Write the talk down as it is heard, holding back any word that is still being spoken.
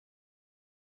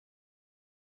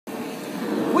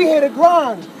We here to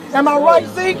grind. Am I right,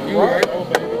 Zeke? You right.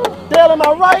 Dale, am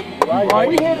I right? Right.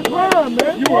 We here to grind,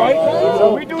 man. You right.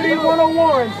 So we do these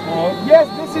one-on-ones. Yes,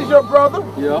 this is your brother.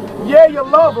 Yeah. Yeah, you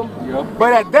love him. Yeah.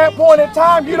 But at that point in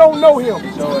time, you don't know him.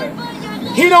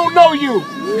 He don't know you.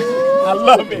 I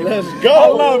love it. Let's go. I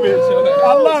love it.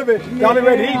 I love it. Y'all ain't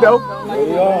ready to eat, though.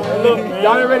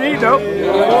 Y'all ain't ready to eat, though.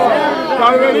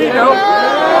 Y'all ain't ready to eat, though.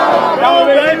 Y'all ain't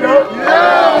ready to eat, though.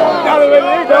 Y'all ain't ready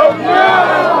to eat, though. Y'all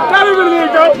ain't ready to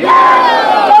eat, though. Y'all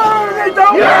ain't ready to eat,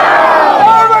 though.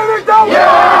 Y'all ain't ready to eat, though.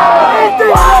 Eat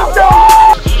this, though.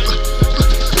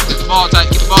 Ball tight,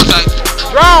 get the ball tight.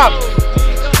 Drop.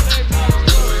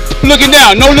 Looking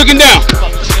down, no looking down.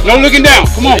 No looking down.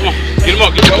 Come on. Get him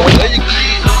up, get him up.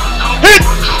 Hit!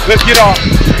 Let's get off.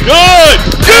 Good!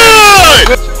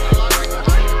 Good!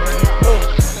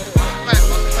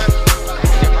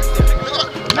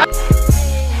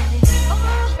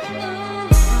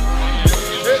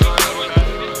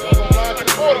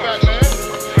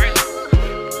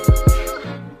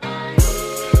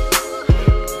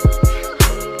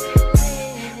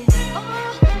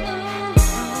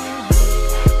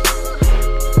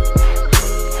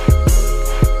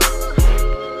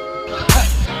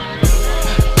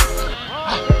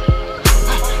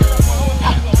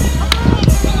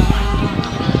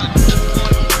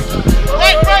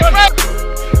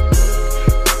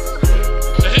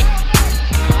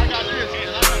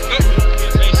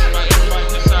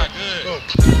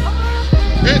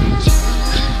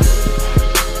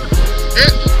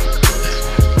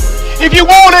 If you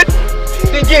want it,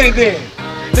 then get it then.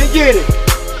 Then get it.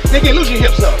 Then get it. Lose your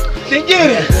hips up. Then get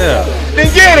it. Yeah.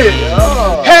 Then get it.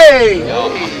 Hey.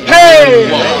 Hey.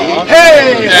 Hey.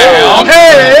 Hey. Hey.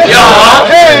 Hey.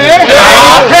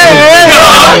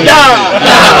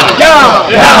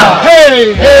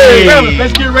 Hey. Hey. Fellas,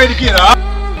 let's get ready to get it.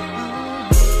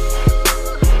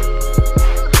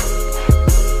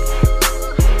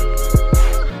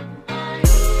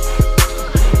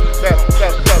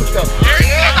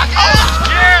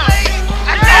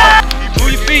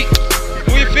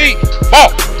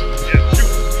 Ball.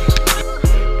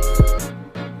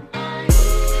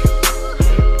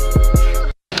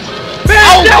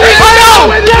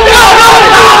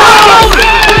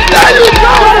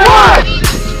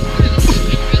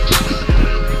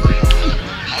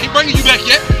 I ain't bringing you back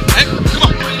yet. Hey, come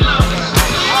on.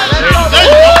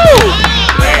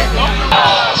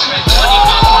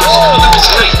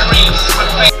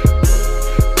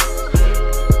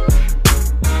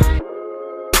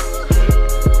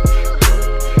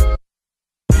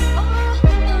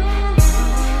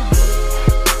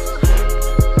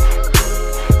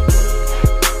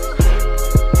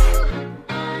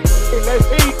 Let's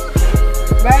eat.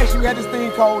 Last year we had this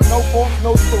thing called no forks,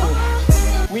 no spoon.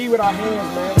 We eat with our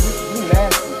hands, man. We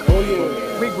nasty. Oh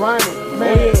yeah. We grinding.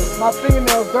 Man, my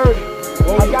fingernails dirty.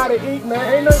 I gotta eat,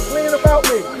 man. Ain't nothing clean about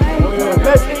me.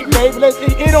 Let's eat, baby. Let's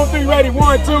eat. Eat on three, ready.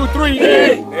 1, 2, 3, eat.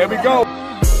 There we go.